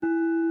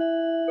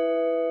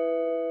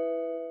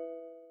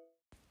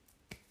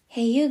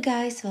Hey, you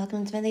guys,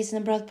 welcome to Wendy's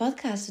and Abroad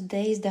podcast.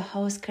 Today is the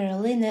host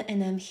Carolina,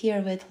 and I'm here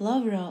with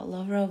Lovro.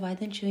 Lovro, why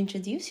don't you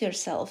introduce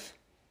yourself?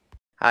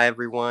 Hi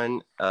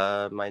everyone.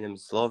 My name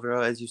is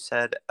Lovro, as you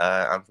said.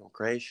 I'm from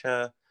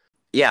Croatia.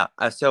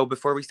 So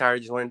before we start, I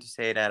just wanted to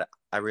say that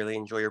I really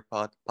enjoy your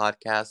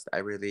podcast. I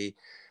really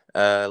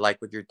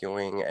like what you're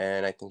doing,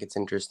 and I think it's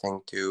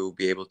interesting to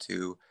be able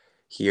to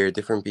hear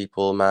different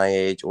people my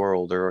age or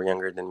older or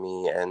younger than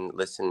me and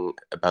listen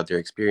about their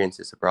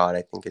experiences abroad.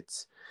 I think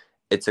it's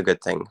a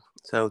good thing.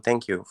 So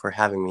thank you for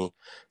having me.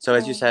 So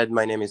as you Oh, said,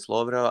 my name is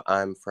Lovro.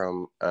 I'm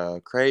from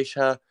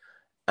Croatia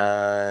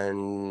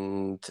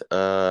and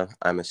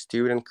I'm a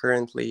student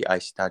currently. I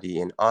study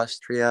in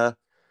Austria.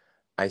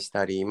 I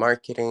study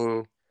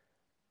marketing,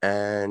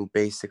 and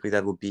basically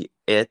that would be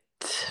it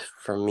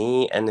for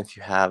me. And if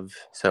you have,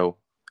 so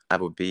I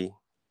would be,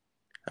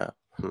 uh,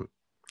 hmm.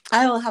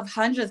 I will have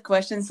 100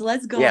 questions.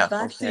 Let's go Yeah,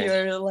 back to okay.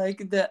 your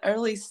the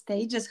early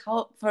stages.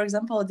 How, for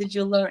example, did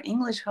you learn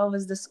English? How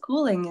was the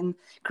schooling in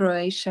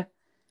Croatia?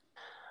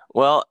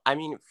 Well, I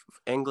mean,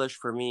 English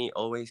for me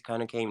always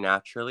kind of came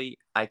naturally.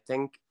 I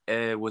think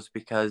it was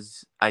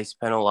because I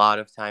spent a lot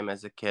of time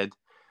as a kid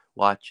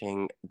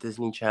watching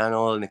Disney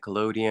Channel,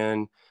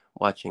 Nickelodeon,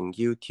 watching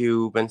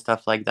YouTube and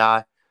stuff like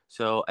that.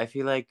 So I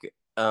feel like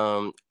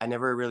I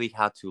never really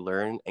had to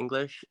learn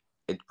English.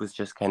 It was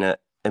just kind of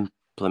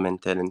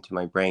implemented into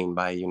my brain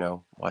by,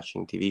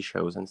 watching TV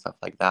shows and stuff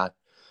like that.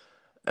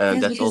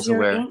 Yes, That's because also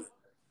where,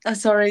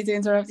 sorry to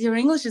interrupt. Your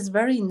English is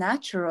very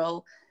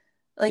natural.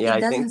 Like yeah,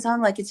 it I think doesn't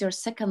sound like it's your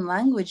second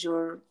language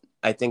or.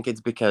 I think it's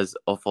because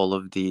of all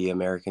of the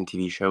American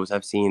TV shows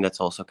I've seen.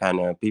 That's also kind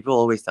of, people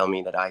always tell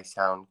me that I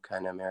sound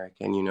kind of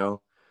American,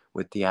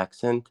 with the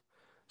accent.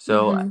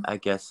 So Mm-hmm. I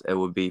guess it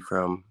would be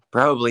from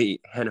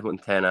probably Hannah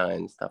Montana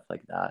and stuff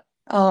like that.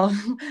 Oh,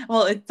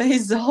 well, it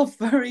pays off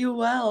very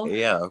well.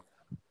 Yeah.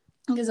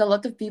 Because a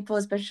lot of people,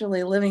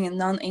 especially living in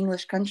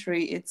non-English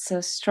country, it's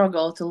a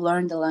struggle to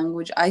learn the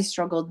language. I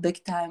struggled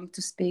big time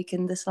to speak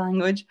in this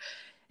language.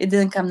 It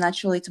didn't come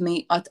naturally to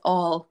me at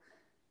all.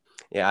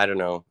 Yeah, I don't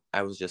know.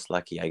 I was just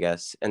lucky, I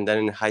guess. And then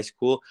in high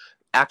school,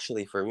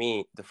 actually, for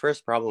me, the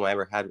first problem I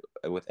ever had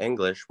with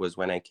English was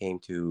when I came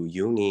to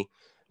uni,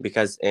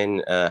 because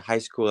in high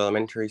school,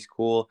 elementary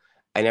school,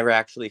 I never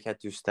actually had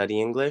to study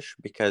English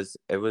because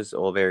it was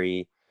all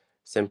very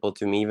simple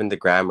to me. Even the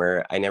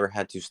grammar, I never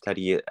had to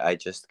study it. I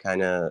just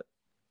kind of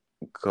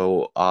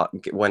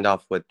went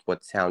off with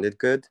what sounded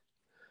good.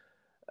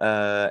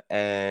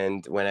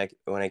 And when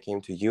I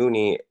came to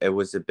uni, it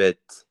was a bit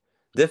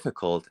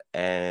difficult,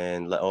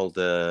 and all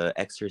the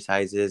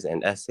exercises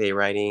and essay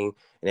writing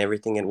and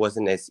everything, it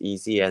wasn't as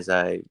easy as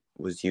I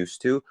was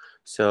used to.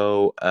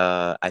 So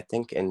I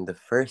think in the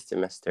first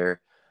semester,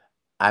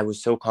 I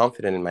was so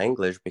confident in my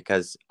English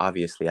because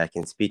obviously I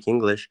can speak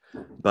English,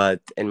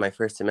 but in my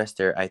first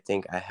semester, I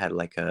think I had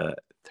like a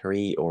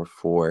 3 or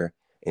 4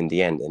 in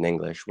the end in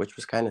English, which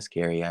was kind of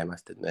scary, I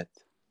must admit.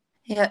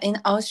 Yeah,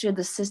 in Austria,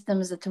 the system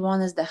is that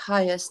one is the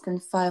highest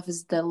and five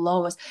is the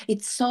lowest.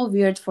 It's so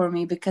weird for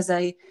me because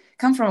I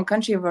come from a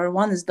country where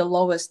one is the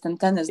lowest and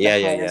 10 is the Yeah.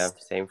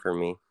 highest. Same for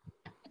me.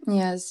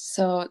 Yes,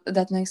 so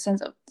that makes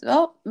sense.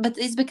 Well, but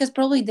it's because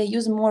probably they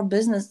use more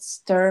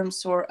business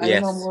terms, or I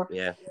don't know Yes, more.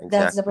 yeah, That's the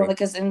exactly. problem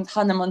because in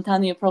Hannah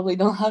Montana you probably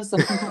don't have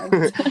something like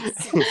this.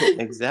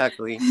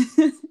 Exactly.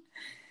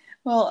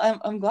 Well,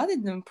 I'm glad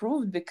it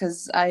improved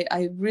because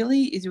I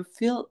really you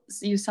feel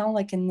you sound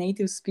like a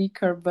native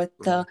speaker, but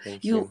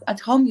Thank you you. at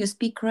home you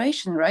speak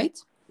Croatian, right?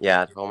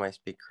 Yeah, at home I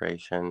speak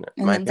Croatian.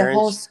 And My then the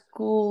whole parents,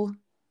 school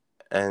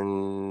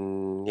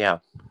and yeah.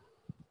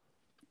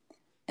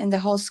 the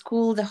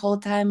whole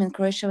time in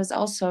Croatia was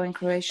also in Oh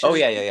Croatian.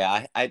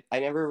 yeah. I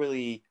never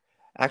really,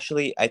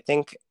 actually, I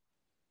think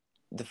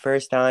the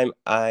first time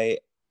I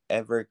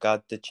ever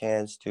got the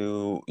chance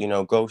to,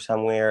 go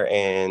somewhere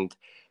and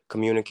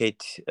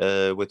communicate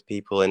with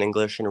people in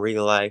English in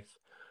real life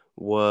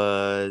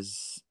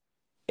was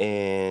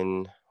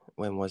in,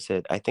 when was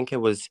it? I think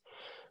it was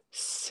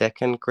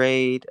second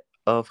grade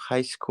of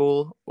high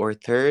school or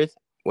third,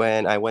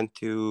 when I went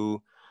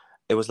to,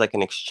 it was like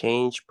an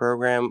exchange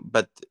program,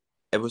 but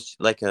it was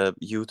like a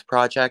youth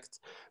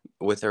project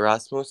with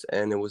Erasmus,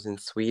 and it was in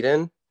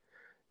Sweden.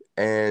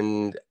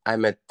 And I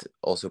met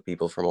also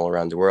people from all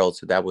around the world.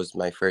 So that was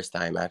my first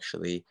time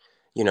actually,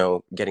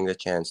 getting the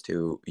chance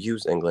to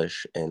use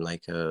English in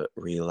like a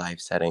real life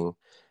setting.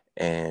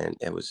 And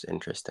it was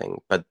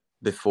interesting. But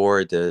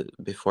before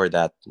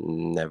that,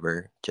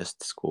 never,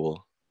 just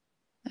school.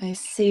 I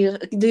see.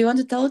 Do you want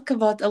to talk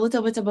about a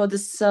little bit about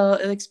this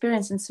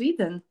experience in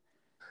Sweden?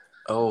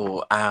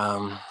 Oh,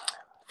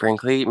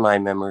 frankly, my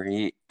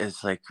memory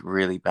is like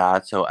really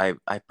bad, so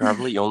I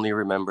probably only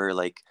remember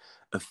like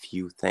a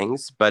few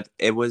things, but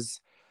it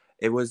was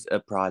a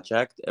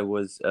project. It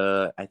was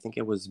I think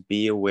it was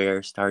Be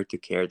Aware, Start to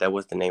Care. That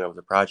was the name of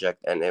the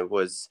project, and it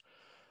was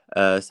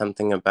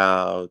something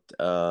about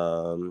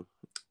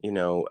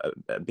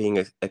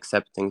being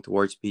accepting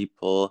towards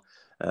people,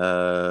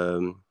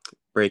 um,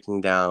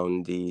 breaking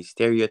down the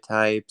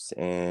stereotypes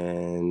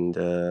and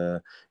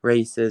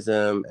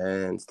racism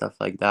and stuff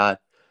like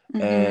that.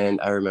 Mm-hmm.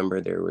 And I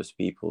remember there was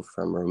people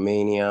from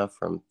Romania,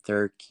 from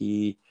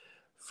Turkey,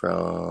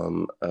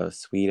 from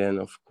Sweden,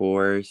 of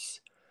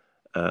course,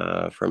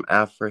 from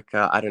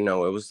Africa. I don't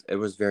know. It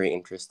was very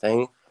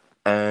interesting,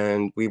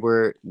 and we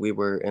were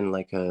in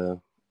like a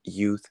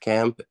youth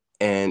camp,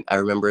 and I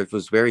remember it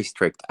was very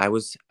strict. I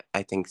was,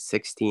 I think,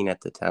 16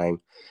 at the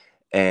time,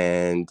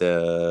 and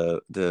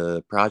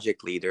the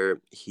project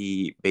leader,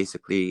 he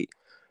basically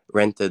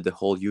rented the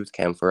whole youth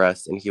camp for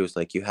us, and he was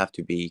like, you have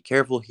to be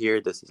careful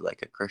here, this is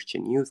like a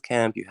Christian youth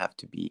camp, you have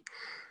to be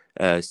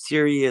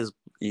serious,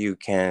 you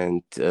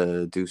can't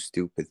do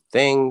stupid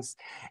things.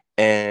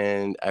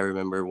 And I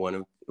remember one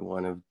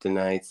of the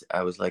nights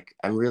I was like,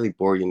 I'm really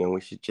bored,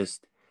 we should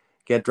just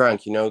get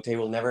drunk, they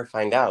will never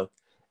find out.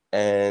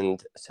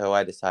 And so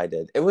I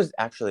decided, it was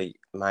actually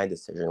my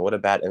decision. What a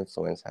bad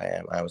influence I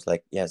am. I was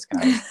like, yes,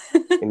 guys,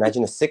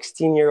 imagine a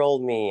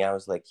 16-year-old me. I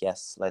was like,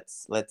 yes,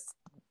 let's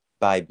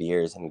buy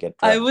beers and get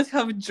I drunk. would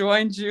have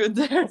joined you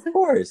there.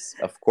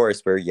 Of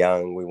course, we're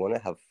young. We want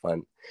to have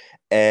fun.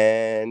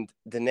 And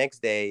the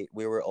next day,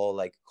 we were all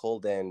like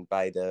called in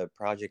by the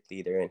project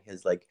leader, and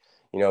he's like,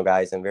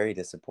 guys, I'm very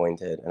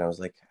disappointed. And I was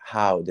like,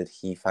 how did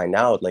he find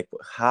out? Like,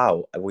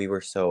 how? We were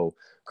so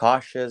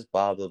cautious,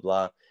 blah, blah,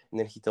 blah. And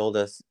then he told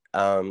us,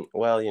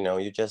 well,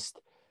 you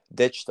just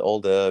ditched all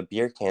the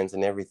beer cans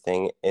and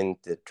everything in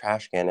the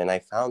trash can, and I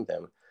found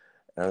them.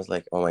 And I was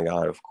like, oh my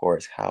God, of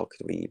course. How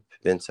could we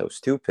have been so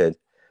stupid?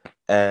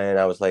 And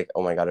I was like,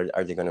 oh my God,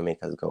 are they going to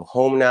make us go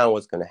home now?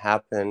 What's going to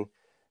happen?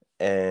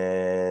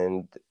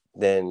 And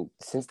then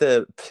since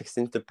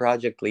the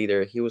project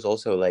leader, he was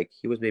also like,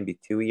 he was maybe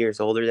 2 years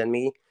older than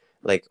me,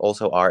 like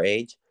also our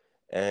age.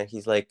 And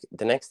he's like,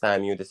 the next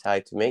time you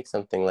decide to make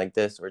something like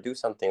this or do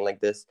something like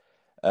this,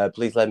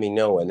 please let me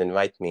know and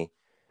invite me.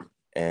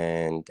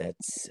 And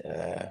that's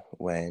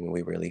when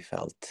we really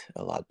felt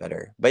a lot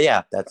better. But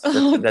yeah, that's that's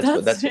Oh, that's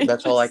that's that's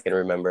that's all I nice. can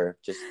remember.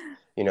 Just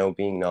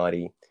being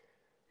naughty.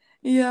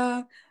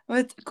 Yeah,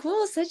 but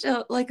cool, such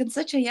a like at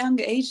such a young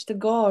age to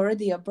go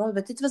already abroad,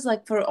 but it was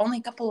like for only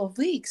a couple of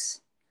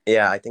weeks.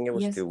 Yeah, I think it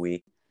was Yes, 2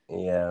 weeks.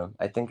 Yeah,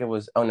 I think it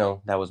was. Oh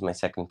no, that was my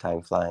second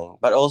time flying,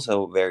 but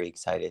also very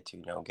excited to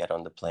get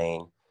on the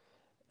plane,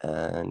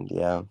 and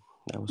yeah,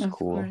 that was of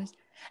cool. course.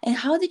 And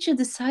how did you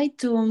decide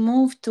to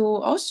move to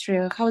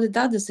Austria? How did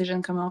that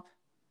decision come up?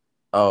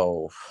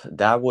 Oh,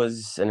 that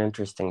was an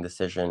interesting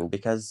decision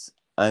because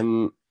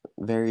I'm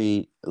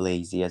very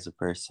lazy as a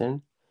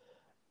person,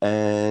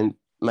 and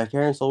my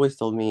parents always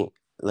told me,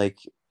 like,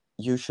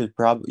 you should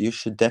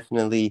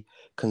definitely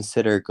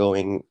consider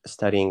going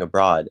studying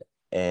abroad.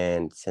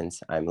 And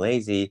since I'm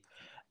lazy,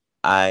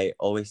 I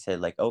always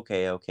said like,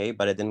 okay, okay,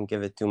 but I didn't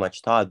give it too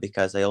much thought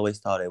because I always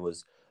thought it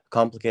was a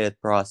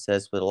complicated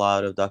process with a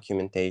lot of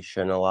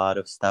documentation, a lot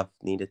of stuff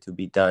needed to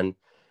be done,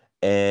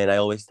 and I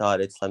always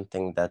thought it's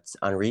something that's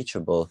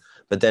unreachable.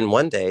 But then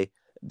one day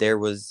there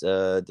was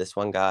this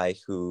one guy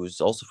who's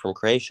also from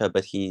Croatia,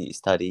 but he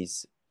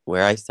studies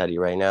where I study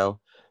right now.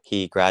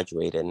 He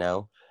graduated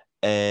now,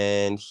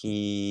 and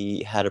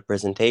he had a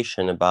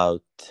presentation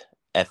about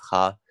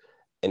FH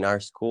in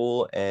our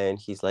school, and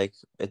he's like,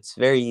 it's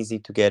very easy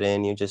to get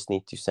in, you just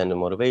need to send a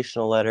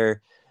motivational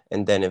letter,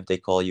 and then if they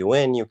call you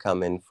in, you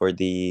come in for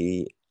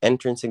the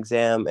entrance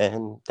exam,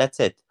 and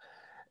that's it.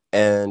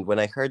 And when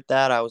I heard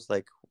that, I was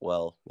like,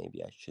 well,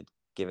 maybe I should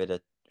give it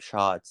a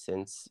shot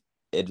since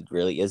it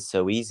really is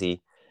so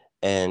easy.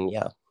 And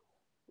yeah,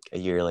 a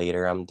year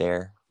later, I'm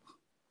there.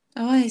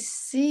 Oh, I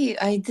see.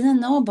 I didn't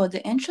know about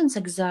the entrance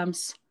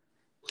exams.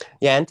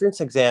 Yeah,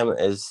 entrance exam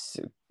is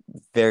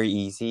very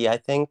easy, I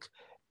think.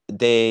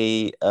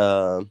 They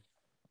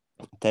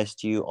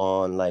test you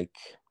on like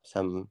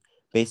some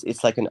base.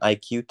 It's like an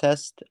IQ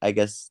test, I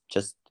guess,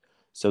 just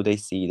so they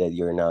see that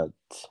you're not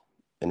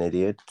an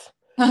idiot.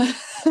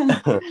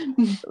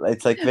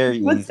 It's like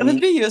very Would easy.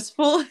 be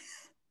useful.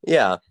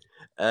 Yeah.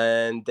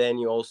 And then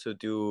you also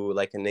do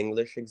like an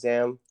English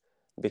exam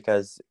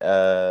because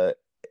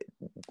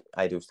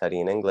I do study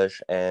in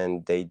English,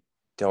 and they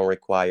don't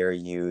require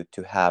you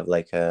to have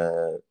like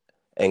a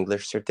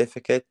English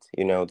certificate,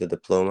 the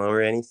diploma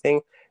or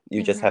anything.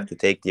 You just have Mhm. to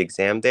take the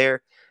exam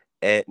there.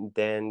 And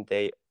then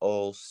they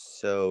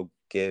also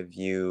give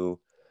you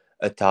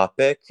a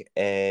topic,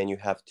 and you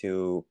have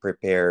to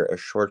prepare a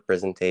short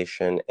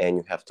presentation, and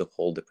you have to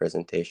hold the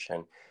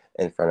presentation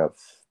in front of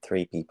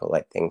three people,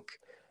 I think.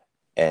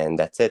 And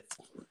that's it.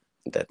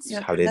 That's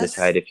Yeah, how they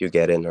decide if you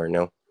get in or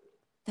no.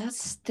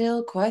 that's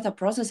still quite a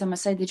process, I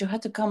must say. Did you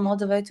have to come all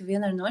the way to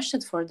Wiener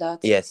Neustadt for that?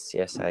 Yes,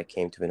 yes, I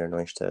came to Wiener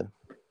Neustadt.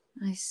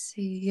 I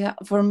see. Yeah,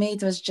 for me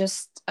it was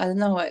just I don't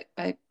know.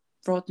 I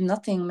wrote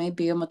nothing,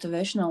 maybe a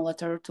motivational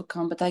letter to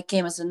come, but I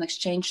came as an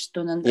exchange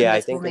student, and Yeah, I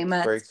that's when think we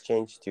it's for met.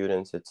 exchange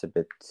students, it's a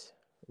bit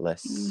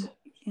less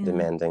Yeah.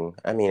 demanding.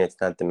 I mean, it's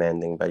not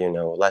demanding, but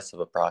less of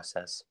a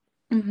process.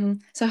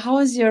 So, how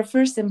was your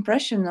first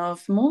impression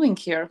of moving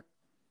here?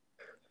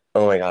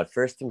 Oh my God,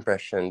 first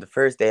impression. The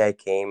first day I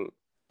came,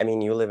 I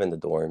mean, you live in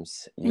the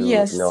dorms, you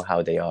know Yes.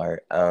 how they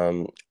are.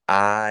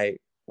 I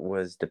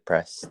was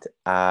depressed.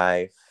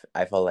 I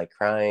felt like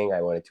crying.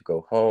 I wanted to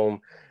go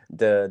home.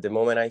 The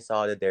moment I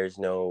saw that there's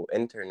no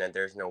internet,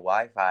 there's no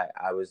Wi-Fi,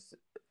 I was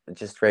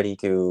just ready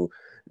to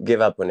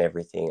give up on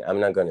everything. I'm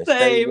not gonna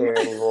study Same. there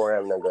anymore.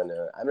 I'm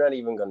not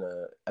even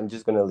gonna. I'm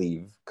just gonna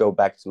leave, go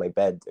back to my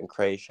bed in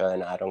Croatia,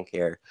 and I don't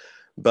care.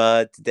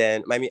 But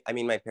then, I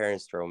mean, my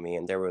parents drove me,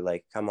 and they were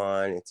like, "Come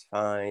on, it's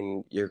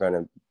fine. You're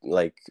gonna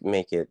like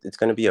make it. It's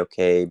gonna be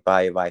okay.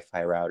 Buy a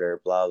Wi-Fi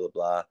router. Blah blah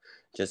blah.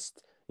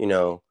 Just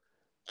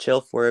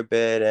chill for a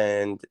bit,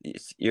 and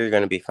you're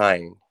gonna be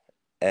fine."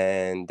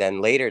 And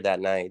then later that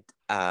night,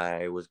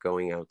 I was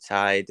going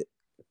outside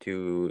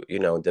to,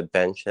 the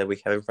bench that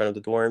we have in front of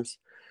the dorms,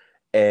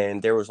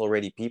 and there was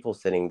already people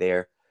sitting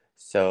there.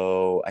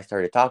 So I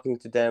started talking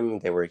to them.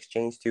 They were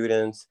exchange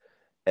students.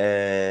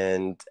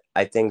 And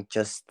I think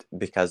just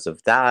because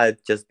of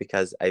that, just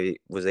because I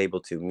was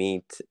able to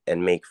meet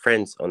and make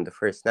friends on the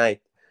first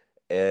night,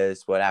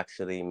 is what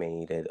actually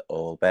made it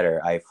all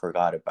better. I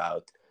forgot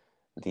about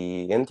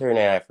the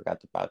internet, I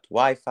forgot about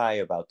Wi-Fi,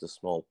 about the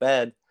small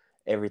bed.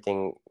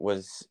 Everything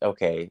was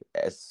okay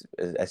as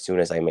soon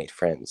as I made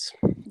friends.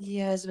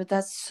 Yes, but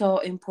that's so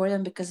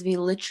important because we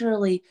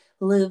literally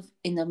live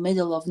in the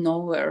middle of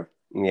nowhere.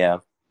 Yeah.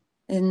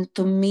 And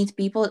to meet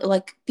people,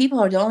 like people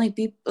are the only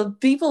people.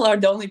 People are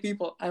the only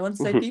people. I want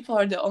to say people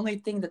are the only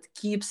thing that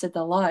keeps it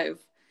alive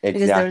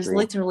because there's Exactly.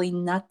 literally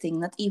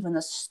nothing, not even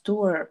a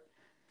store.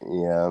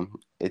 Yeah,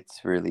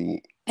 it's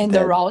really And the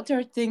dead.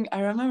 router thing,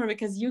 I remember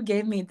because you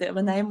gave me the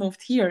when I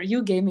moved here,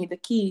 you gave me the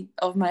key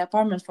of my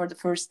apartment for the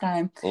first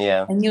time,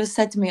 Yeah. and you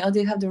said to me, "Oh, do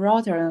you have the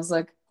router?" And I was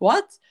like,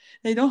 "What?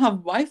 They don't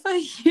have Wi-Fi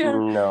here?"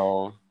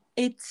 No.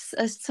 It's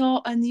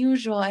so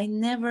unusual. I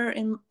never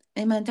in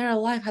my entire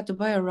life had to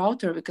buy a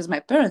router because my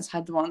parents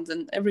had one,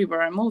 and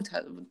everywhere I moved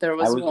there I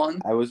was was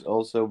one. I was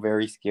also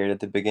very scared at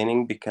the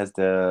beginning because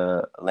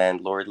the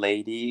landlord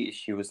lady,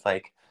 she was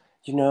like,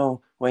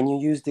 when you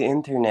use the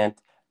internet,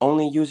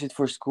 only use it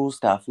for school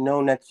stuff. No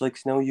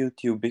Netflix, no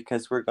YouTube,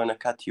 because we're gonna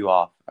cut you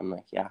off. I'm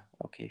like, yeah,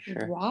 okay,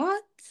 sure.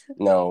 What?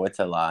 No, it's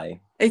a lie.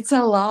 It's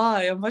a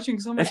lie. I'm watching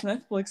so much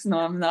Netflix. No,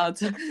 I'm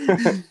not.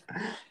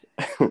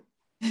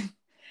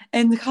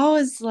 And how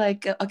is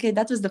like okay,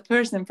 that was the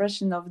first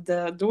impression of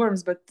the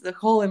dorms, but the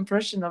whole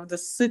impression of the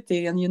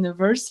city and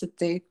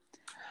university.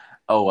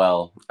 Oh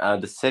well,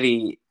 the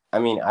city. I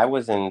mean, I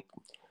wasn't.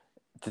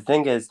 The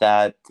thing is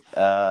that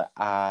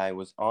I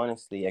was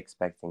honestly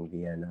expecting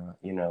Vienna.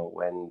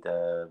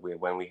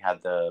 When we had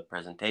the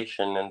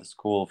presentation in the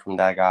school from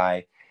that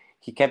guy,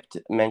 he kept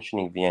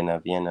mentioning Vienna,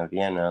 Vienna,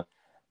 Vienna,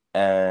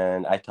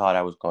 and I thought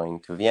I was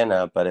going to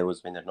Vienna, but it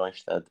was Wiener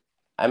Neustadt.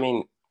 I mean,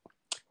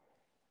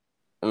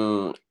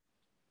 um,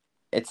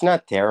 it's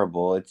not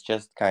terrible. It's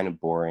just kind of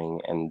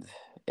boring, and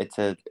it's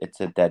a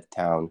dead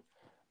town.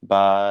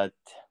 But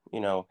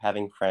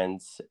having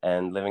friends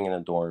and living in the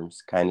dorms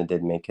kind of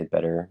did make it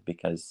better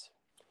because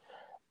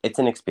it's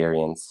an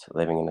experience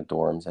living in the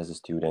dorms as a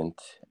student,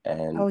 Oh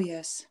and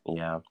yes.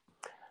 yeah.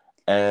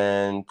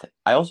 And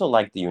I also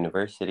like the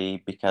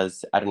university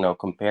because I don't know,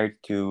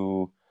 compared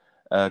to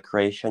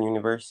Croatian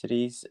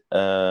universities,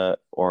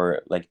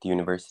 or like the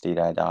university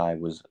that I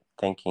was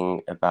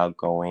thinking about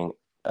going,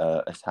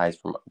 aside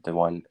from the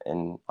one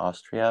in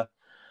Austria,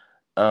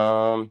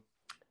 um,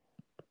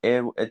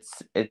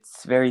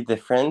 it's very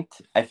different.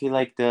 I feel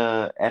like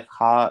the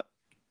FH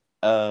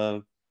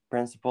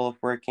principle of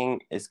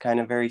working is kind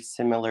of very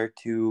similar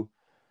to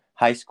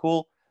high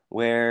school,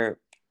 where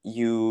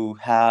you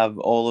have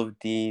all of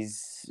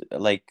these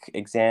like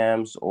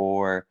exams,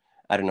 or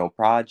I don't know,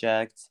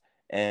 projects,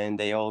 and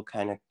they all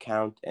kind of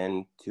count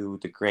into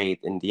the grade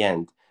in the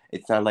end.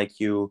 It's not like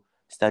you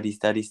study,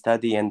 study,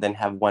 study, and then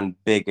have one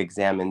big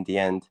exam in the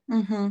end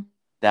Mm-hmm.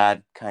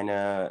 that kind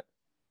of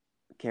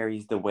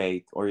carries the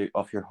weight or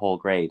of your whole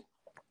grade,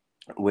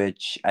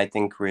 which I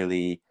think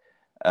really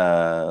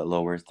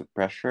lowers the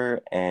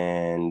pressure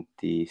and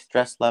the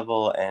stress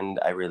level. And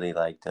I really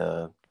like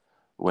the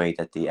way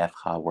that the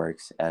FH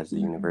works as a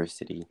Mm-hmm.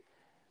 university.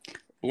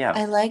 Yeah.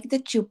 I like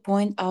that you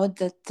point out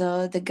that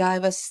the guy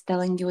was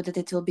telling you that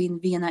it will be in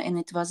Vienna and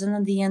it wasn't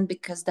in the end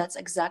because that's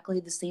exactly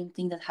the same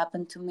thing that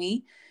happened to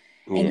me.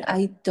 And Yeah.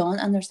 I don't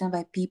understand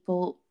why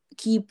people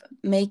keep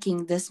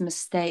making this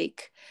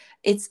mistake.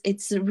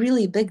 It's a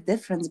really big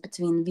difference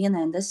between Vienna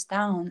and this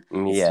town.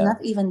 It's Yeah. not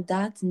even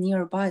that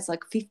nearby. It's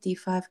like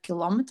 55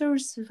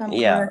 kilometers, if I'm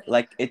Yeah. correct.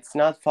 Like it's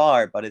not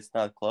far, but it's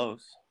not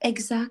close.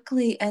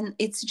 Exactly. And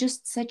it's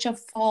just such a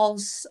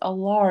false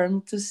alarm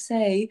to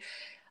say,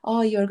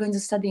 oh, you're going to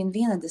study in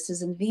Vienna. This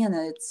is in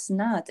Vienna. It's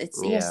not. It's,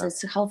 yes, Yeah.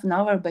 it's half an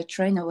hour by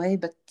train away,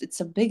 but it's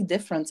a big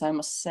difference, I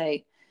must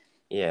say.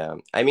 Yeah.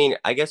 I mean,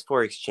 I guess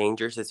for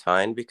exchangers, it's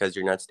fine because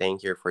you're not staying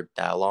here for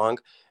that long.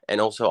 And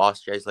also,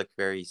 Austria is like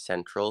very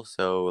central.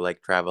 So,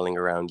 like, traveling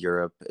around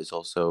Europe is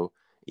also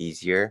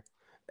easier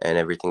and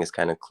everything is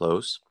kind of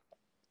close.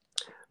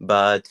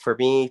 But for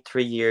me,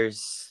 3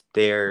 years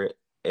there,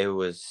 it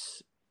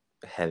was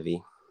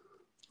heavy.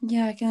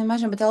 Yeah, I can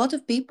imagine. But a lot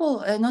of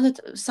people, I know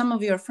that some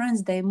of your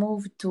friends, they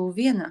moved to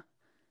Vienna.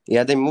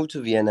 Yeah, they moved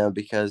to Vienna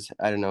because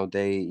I don't know,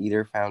 they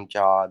either found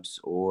jobs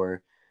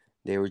or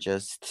they were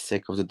just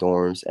sick of the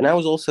dorms. And I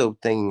was also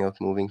thinking of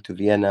moving to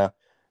Vienna,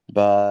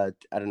 but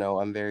I don't know.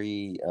 I'm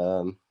very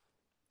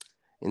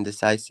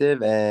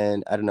indecisive,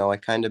 and I don't know. I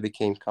kind of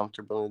became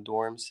comfortable in the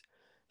dorms,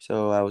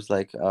 so I was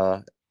like,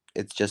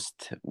 it's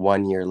just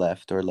 1 year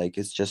left, or like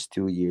it's just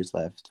 2 years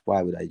left.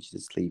 Why would I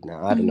just leave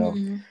now? I don't know.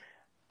 Hmm.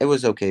 It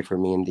was okay for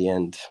me in the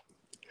end.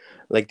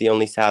 Like the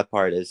only sad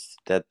part is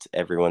that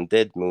everyone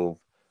did move,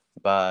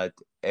 but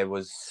it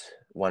was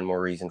one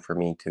more reason for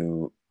me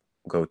to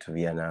go to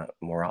Vienna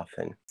more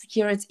often.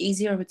 Here it's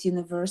easier with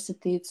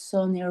university; it's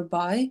so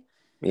nearby.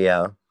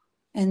 Yeah,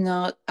 And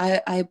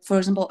for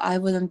example, I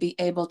wouldn't be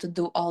able to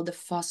do all the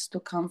fuss to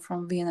come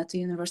from Vienna to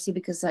university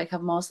because I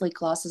have mostly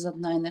classes at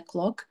 9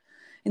 o'clock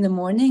in the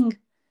morning,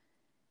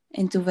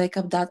 and to wake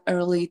up that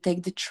early,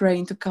 take the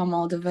train to come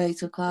all the way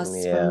to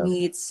classes for yeah.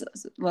 me, it's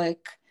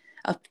like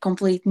a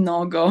complete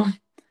no go.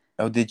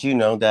 Oh, did you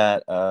know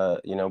that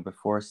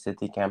before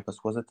city campus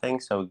was a thing,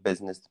 so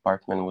business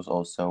department was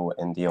also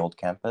in the old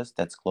campus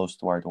that's close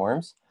to our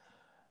dorms.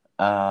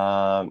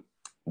 Um,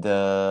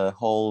 the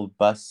whole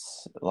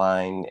bus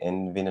line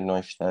in Wiener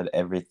Neustadt,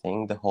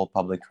 everything, the whole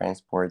public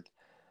transport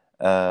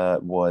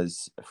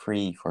was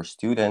free for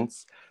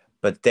students,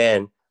 but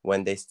then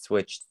when they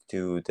switched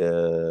to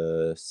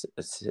the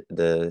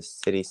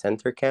city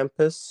center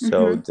campus,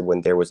 so Hmm.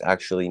 when there was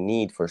actually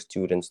need for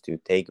students to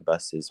take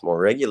buses more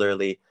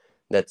regularly,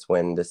 that's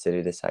when the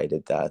city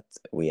decided that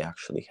we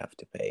actually have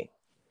to pay.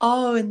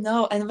 Oh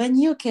no! And when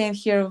you came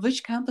here,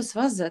 which campus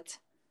was it?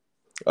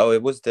 Oh,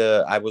 it was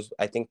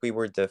I think we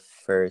were the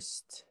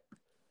first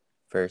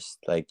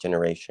like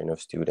generation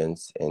of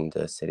students in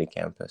the city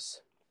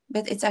campus.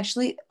 But it's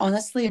actually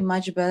honestly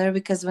much better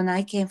because when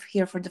I came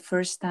here for the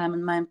first time,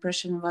 and my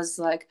impression was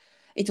like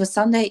it was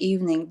Sunday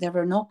evening, there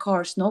were no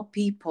cars, no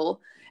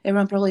people.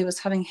 Everyone probably was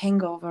having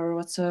hangover or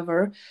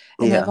whatsoever.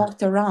 And I Yeah.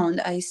 walked around,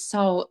 I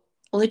saw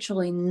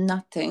literally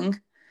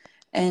nothing.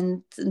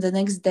 And the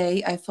next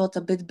day I felt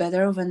a bit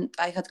better when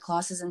I had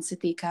classes in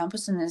city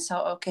campus and I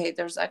saw okay,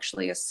 there's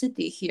actually a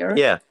city here.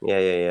 Yeah, yeah,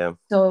 yeah, yeah.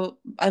 So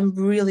I'm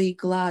really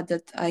glad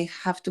that I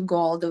have to go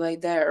all the way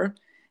there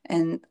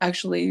and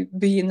actually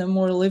be in a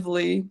more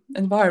lively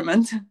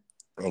environment.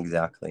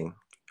 Exactly.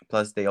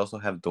 Plus, they also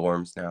have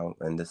dorms now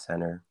in the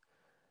center.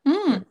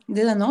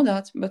 Didn't know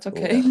that, but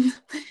okay. Yeah.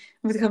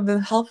 Would have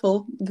been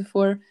helpful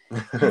before.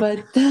 But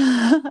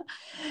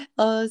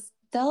uh,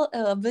 tell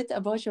a bit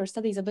about your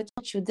studies, a bit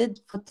what you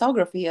did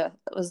photography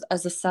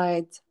as a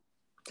side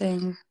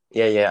thing.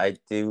 Yeah, yeah, I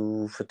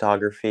do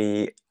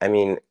photography. I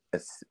mean,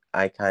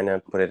 I kind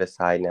of put it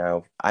aside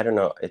now. I don't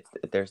know.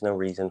 There's no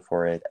reason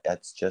for it.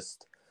 It's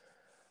just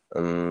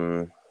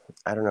um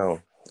I don't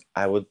know.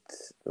 I would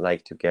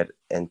like to get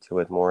into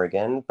it more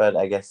again, but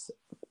I guess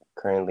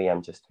currently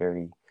I'm just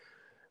very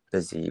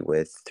busy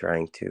with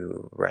trying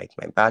to write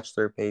my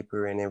bachelor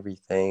paper and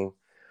everything.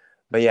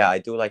 But yeah, I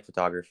do like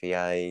photography.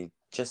 I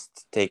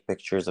just take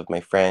pictures of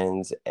my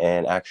friends,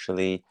 and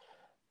actually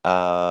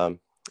um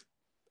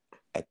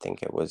I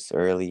think it was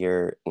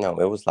earlier. No,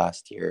 it was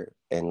last year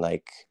in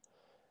like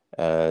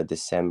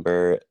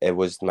December. It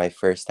was my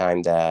first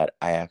time that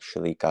I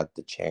actually got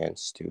the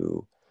chance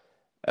to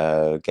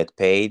get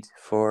paid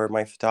for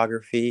my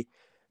photography.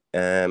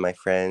 My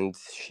friend,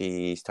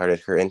 she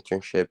started her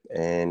internship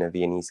in a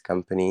Viennese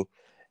company,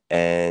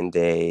 and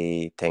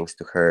they, thanks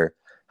to her,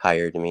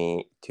 hired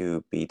me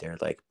to be their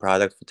like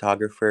product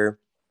photographer.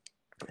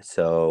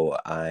 So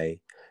I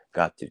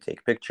got to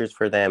take pictures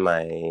for them.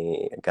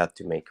 I got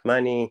to make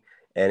money,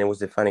 and it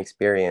was a fun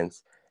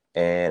experience.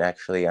 And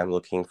actually, I'm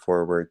looking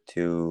forward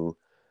to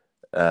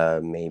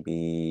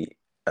maybe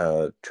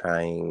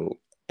trying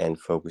and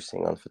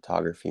focusing on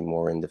photography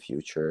more in the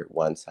future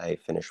once I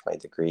finish my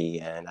degree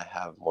and I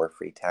have more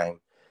free time.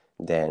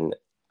 Then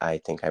I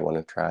think I want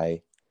to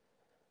try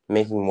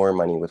making more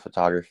money with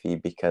photography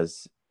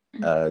because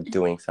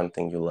doing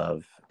something you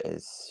love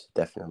is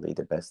definitely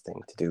the best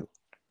thing to do.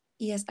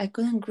 Yes, I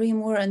couldn't agree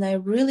more, and I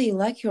really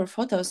like your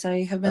photos.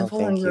 I have been Oh,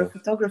 following thank your you.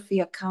 photography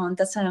account.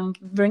 That's why I'm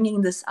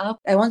bringing this up.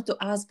 I wanted to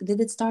ask,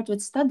 did it start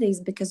with studies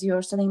because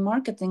you're studying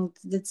marketing?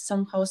 Did it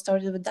somehow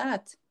started with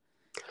that?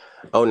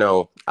 Oh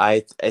no,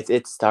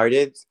 it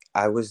started.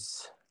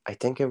 I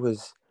think it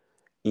was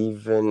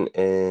even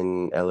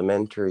in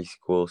elementary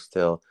school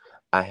still.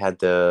 I had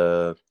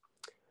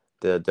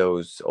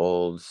those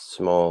old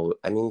small.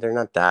 I mean, they're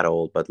not that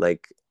old, but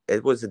like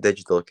it was a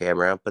digital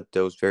camera, but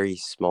those very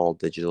small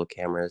digital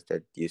cameras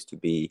that used to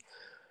be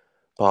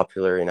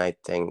popular in I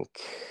think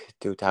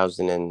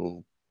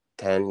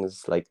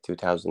 2010s, like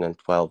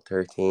 2012,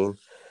 13.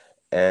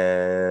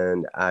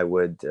 And I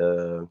would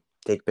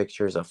take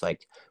pictures of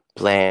like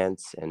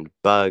plants and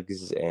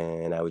bugs,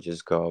 and I would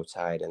just go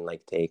outside and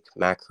like take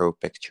macro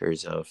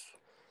pictures of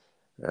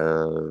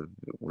uh,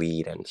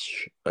 weed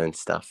and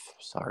stuff.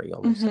 Sorry,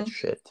 almost said Mm-hmm.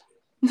 shit.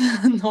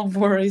 No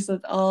worries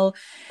at all.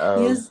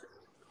 Um, Yes.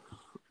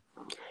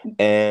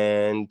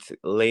 and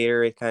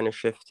later it kind of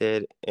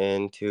shifted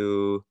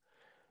into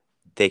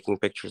taking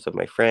pictures of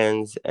my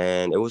friends,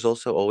 and it was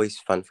also always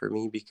fun for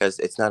me because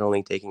it's not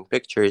only taking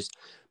pictures,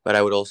 but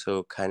I would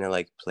also kind of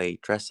like play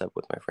dress up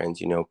with my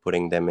friends,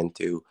 putting them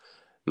into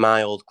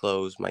my old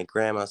clothes, my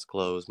grandma's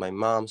clothes, my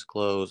mom's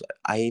clothes.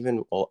 I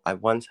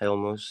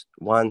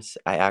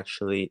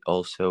actually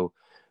also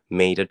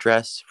made a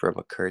dress from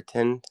a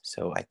curtain,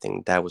 so I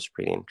think that was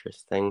pretty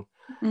interesting.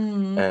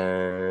 Mm.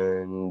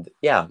 And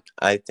yeah,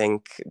 I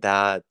think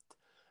that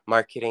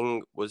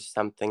marketing was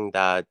something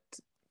that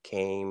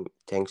came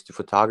thanks to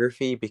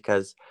photography,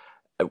 because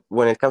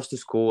when it comes to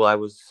school, I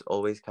was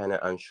always kind of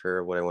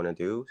unsure what I want to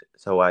do.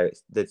 So I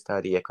did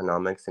study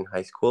economics in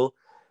high school,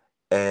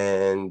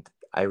 and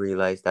I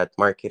realized that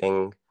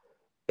marketing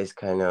is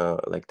kind of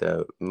like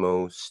the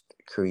most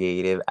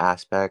creative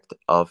aspect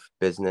of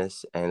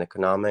business and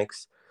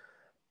economics.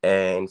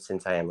 And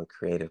since I am a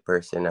creative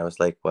person, I was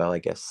like, well, I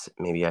guess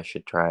maybe I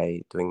should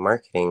try doing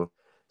marketing.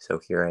 So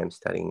here I am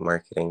studying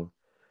marketing,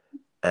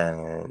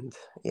 and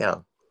yeah,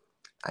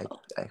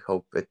 I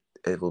hope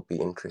it will be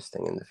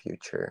interesting in the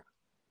future.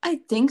 I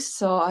think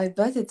so. I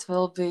bet it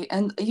will be.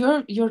 And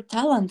you're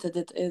talented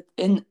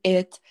in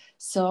it.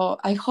 So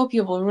I hope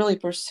you will really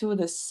pursue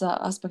this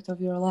aspect of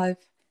your life.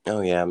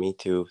 Oh yeah, me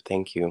too.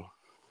 Thank you.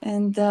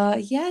 And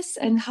yes,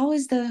 and how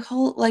is the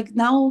whole like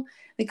now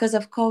because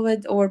of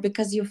COVID or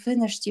because you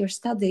finished your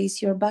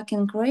studies, you're back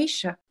in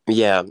Croatia?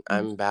 Yeah,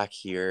 I'm back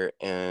here,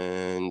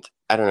 and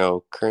I don't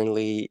know.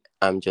 Currently,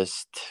 I'm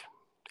just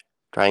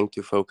trying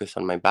to focus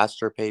on my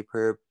bachelor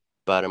paper,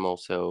 but I'm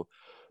also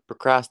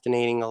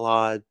procrastinating a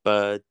lot.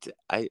 But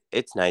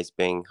it's nice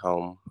being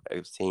home.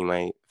 I've seen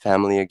my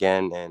family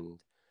again, and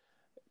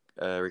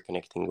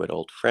reconnecting with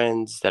old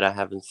friends that I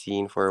haven't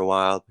seen for a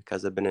while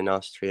because I've been in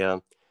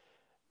Austria.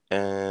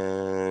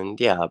 And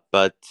yeah,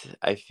 but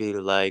I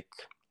feel like,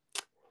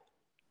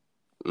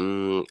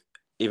 mm,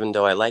 even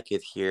though I like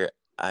it here,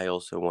 I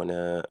also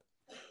wanna.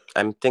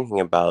 I'm thinking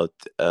about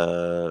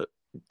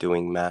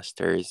doing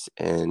masters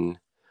in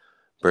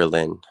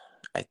Berlin.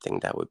 I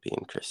think that would be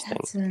interesting.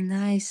 That's a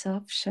nice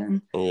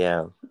option.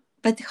 Yeah.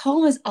 But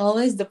home is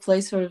always the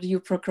place where you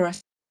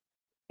procrastinate.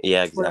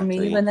 Yeah, For me,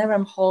 exactly. whenever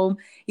I'm home,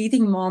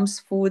 eating mom's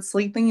food,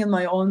 sleeping in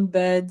my own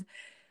bed,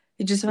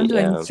 I just want to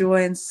Yeah.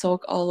 enjoy and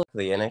soak all of.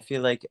 And I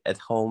feel like at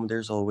home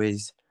there's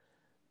always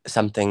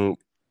something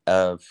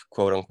of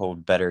quote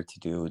unquote better to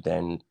do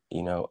than,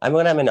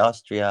 when I'm in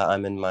Austria,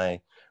 I'm in my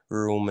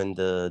room in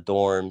the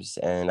dorms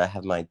and I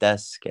have my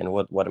desk, and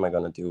what am I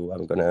gonna do?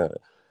 I'm gonna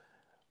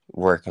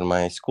work on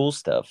my school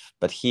stuff.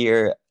 But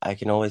here I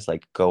can always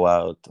like go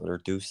out or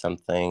do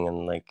something,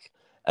 and like,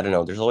 I don't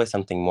know, there's always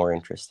something more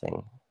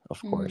interesting,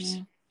 of course.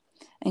 Mm.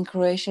 And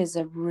Croatia is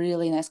a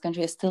really nice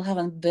country. I still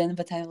haven't been,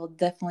 but I will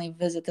definitely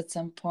visit at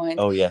some point.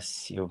 Oh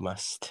yes, you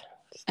must.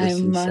 The I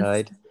must.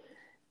 seaside is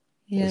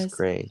Yes,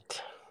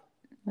 great.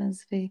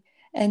 must be.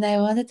 And I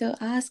wanted to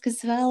ask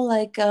as well,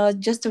 like,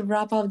 just to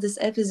wrap up this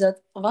episode,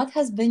 what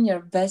has been your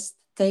best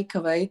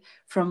takeaway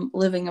from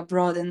living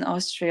abroad in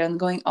Austria and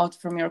going out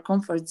from your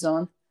comfort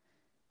zone?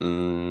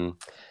 mm,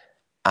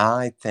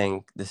 I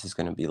think this is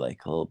gonna be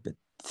like a little bit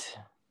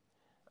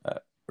uh,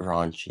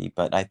 raunchy,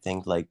 but I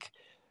think like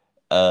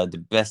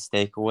the best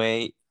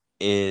takeaway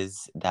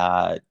is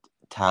that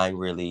time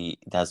really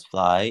does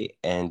fly,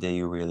 and that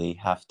you really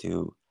have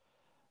to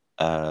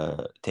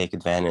take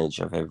advantage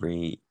of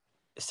every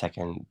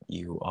second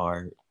you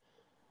are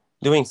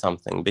doing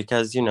something,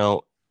 because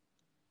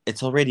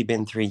it's already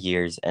been 3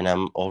 years and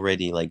I'm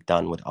already like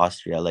done with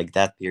Austria. Like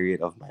that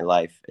period of my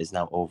life is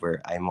now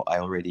over.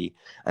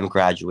 I'm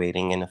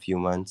graduating in a few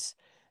months,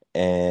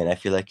 and I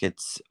feel like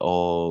it's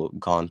all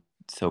gone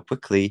so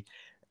quickly.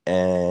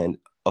 And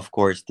of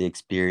course, the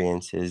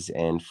experiences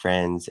and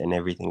friends and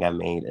everything I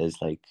made is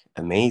like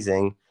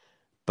amazing.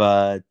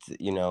 But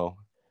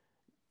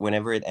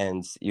whenever it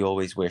ends, you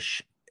always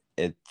wish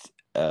it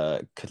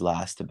could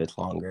last a bit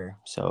longer.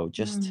 So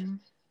just Mm,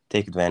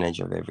 take advantage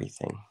of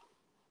everything.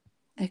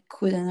 I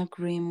couldn't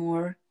agree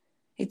more.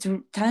 It's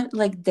time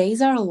like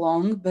days are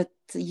long, but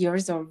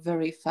years are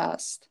very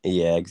fast.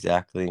 Yeah,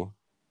 exactly.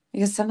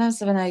 Because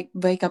sometimes when I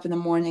wake up in the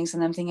mornings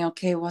and I'm thinking,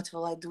 okay, what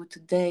will I do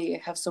today? I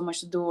have so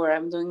much to do, or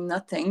I'm doing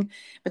nothing.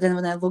 But then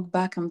when I look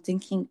back, I'm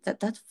thinking that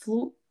that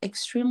flew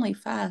extremely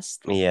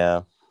fast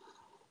Yeah.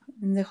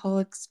 in the whole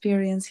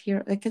experience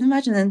here. I can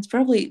imagine, and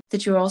probably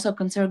that you also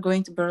consider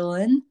going to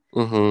Berlin.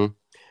 Mm-hmm.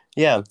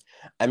 Yeah.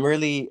 I'm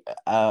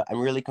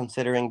really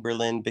considering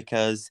Berlin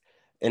because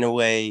in a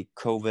way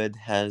COVID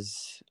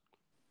has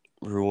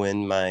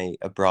ruined my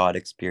abroad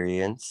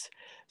experience.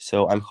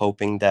 So I'm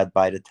hoping that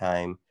by the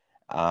time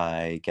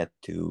I get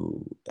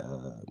to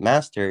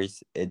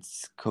masters,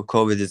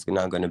 COVID is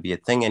not going to be a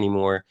thing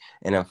anymore,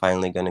 and I'm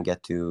finally going to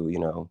get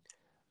to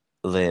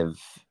live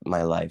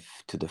my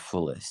life to the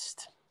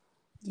fullest.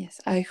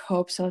 Yes, I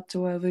hope so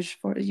too. I wish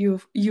for you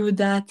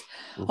that.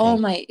 Oh,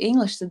 Thank my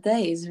English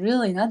today is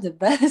really not the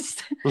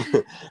best.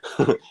 you.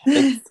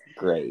 It's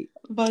great.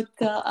 But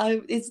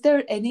is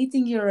there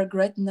anything you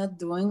regret not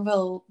doing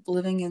while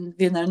living in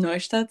Wiener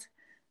Neustadt?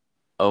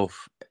 Oh,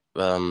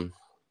 um,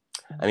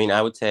 I mean,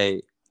 I would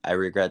say I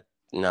regret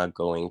not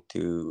going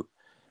to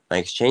my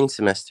exchange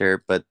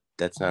semester, but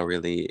that's not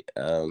really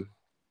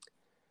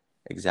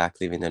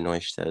exactly Wiener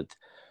Neustadt.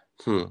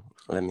 Hmm.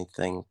 Let me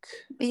think.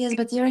 Yes,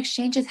 but your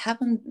exchange, it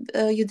happened.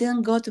 You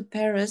didn't go to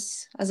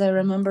Paris, as I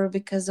remember,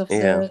 because of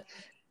Yeah. the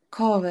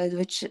COVID,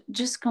 which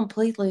just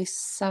completely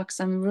sucks.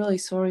 I'm really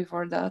sorry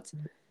for that.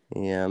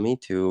 Yeah, me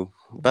too.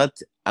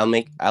 But I'll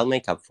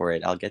make up for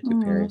it. I'll get to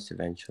Mm. Paris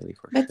eventually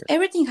for But sure.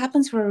 everything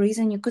happens for a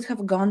reason. You could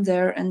have gone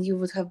there and you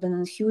would have been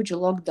in a huge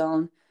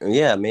lockdown.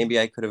 Yeah, maybe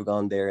I could have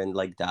gone there and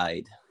like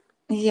died.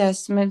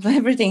 Yes,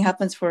 everything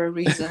happens for a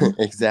reason.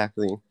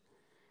 Exactly.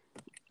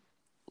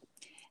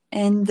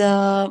 And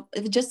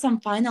if just some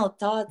final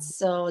thoughts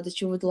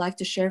that you would like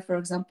to share, for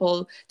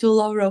example, to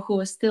Laura, who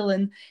was still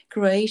in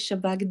Croatia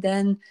back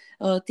then,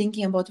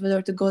 thinking about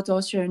whether to go to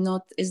Austria or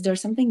not. Is there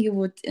something you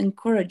would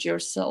encourage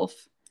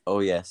yourself? Oh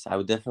yes, I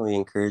would definitely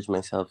encourage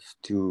myself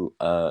to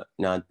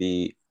not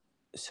be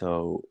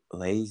so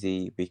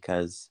lazy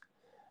because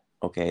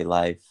okay,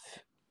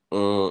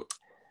 mm,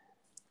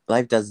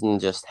 life doesn't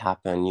just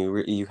happen.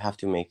 You have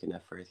to make an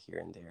effort here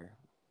and there.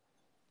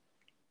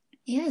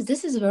 Yes,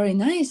 this is very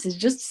nice. It's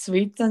just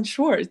sweet and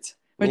short,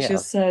 what you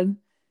Yeah. said.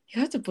 You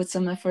have to put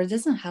some effort. It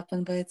doesn't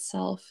happen by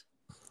itself.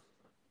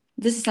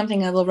 This is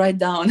something I will write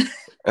down.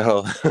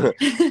 Oh,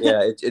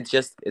 yeah. It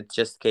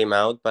just came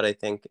out, but I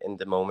think in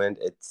the moment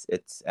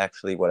it's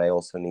actually what I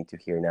also need to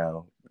hear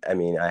now. I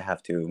mean, I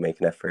have to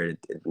make an effort.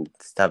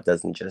 Stuff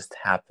doesn't just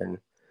happen,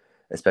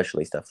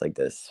 especially stuff like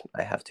this.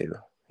 I have to.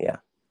 Yeah.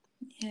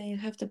 Yeah, you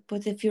have to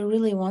put, if you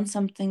really want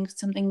something,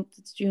 something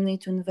that you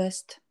need to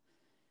invest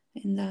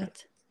in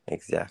that.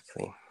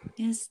 Exactly.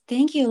 Yes,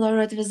 thank you,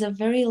 Laura. It was a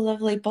very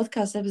lovely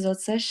podcast episode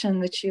session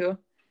with you.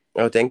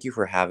 Oh, thank you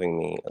for having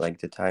me. Like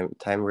the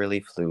time really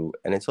flew,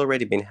 and it's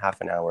already been half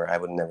an hour. I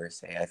would never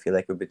say. I feel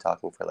like we've been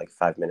talking for like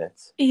 5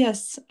 minutes.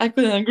 Yes, I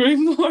couldn't agree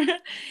more.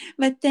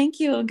 But thank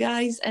you,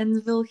 guys,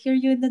 and we'll hear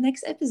you in the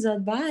next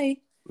episode. Bye.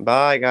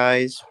 Bye,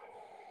 guys.